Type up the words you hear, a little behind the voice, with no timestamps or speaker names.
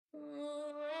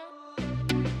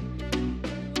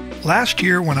Last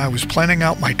year, when I was planning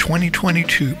out my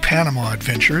 2022 Panama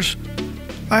adventures,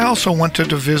 I also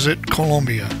wanted to visit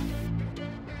Colombia.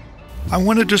 I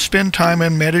wanted to spend time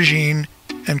in Medellin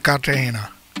and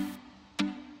Cartagena.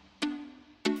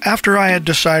 After I had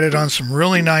decided on some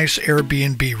really nice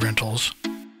Airbnb rentals,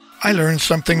 I learned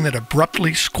something that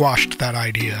abruptly squashed that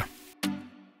idea.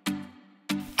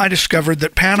 I discovered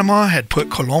that Panama had put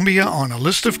Colombia on a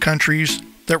list of countries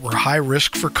that were high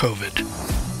risk for COVID.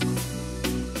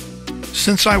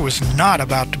 Since I was not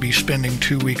about to be spending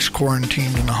 2 weeks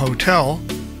quarantined in a hotel,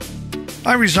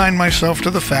 I resigned myself to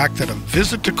the fact that a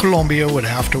visit to Colombia would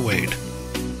have to wait.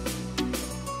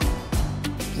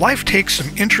 Life takes some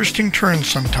interesting turns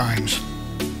sometimes.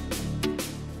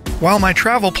 While my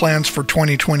travel plans for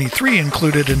 2023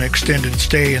 included an extended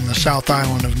stay in the South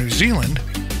Island of New Zealand,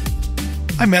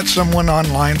 I met someone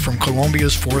online from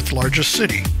Colombia's fourth largest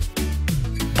city,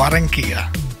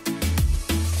 Barranquilla.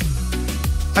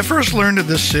 I first learned of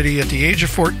this city at the age of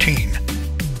 14,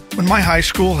 when my high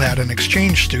school had an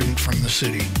exchange student from the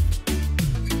city.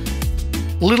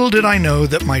 Little did I know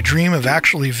that my dream of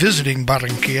actually visiting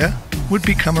Barranquilla would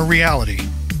become a reality.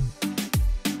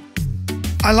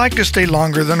 I like to stay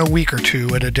longer than a week or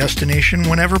two at a destination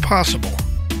whenever possible.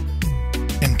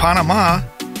 In Panama,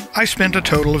 I spent a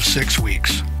total of 6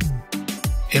 weeks.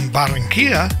 In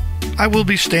Barranquilla, I will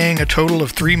be staying a total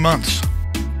of 3 months.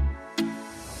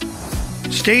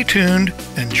 Stay tuned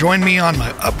and join me on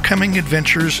my upcoming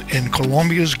adventures in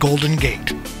Colombia's Golden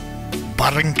Gate,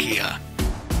 Barranquilla.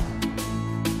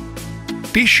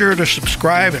 Be sure to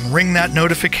subscribe and ring that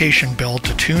notification bell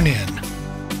to tune in.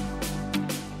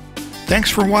 Thanks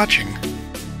for watching.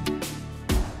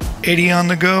 80 on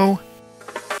the go,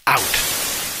 out.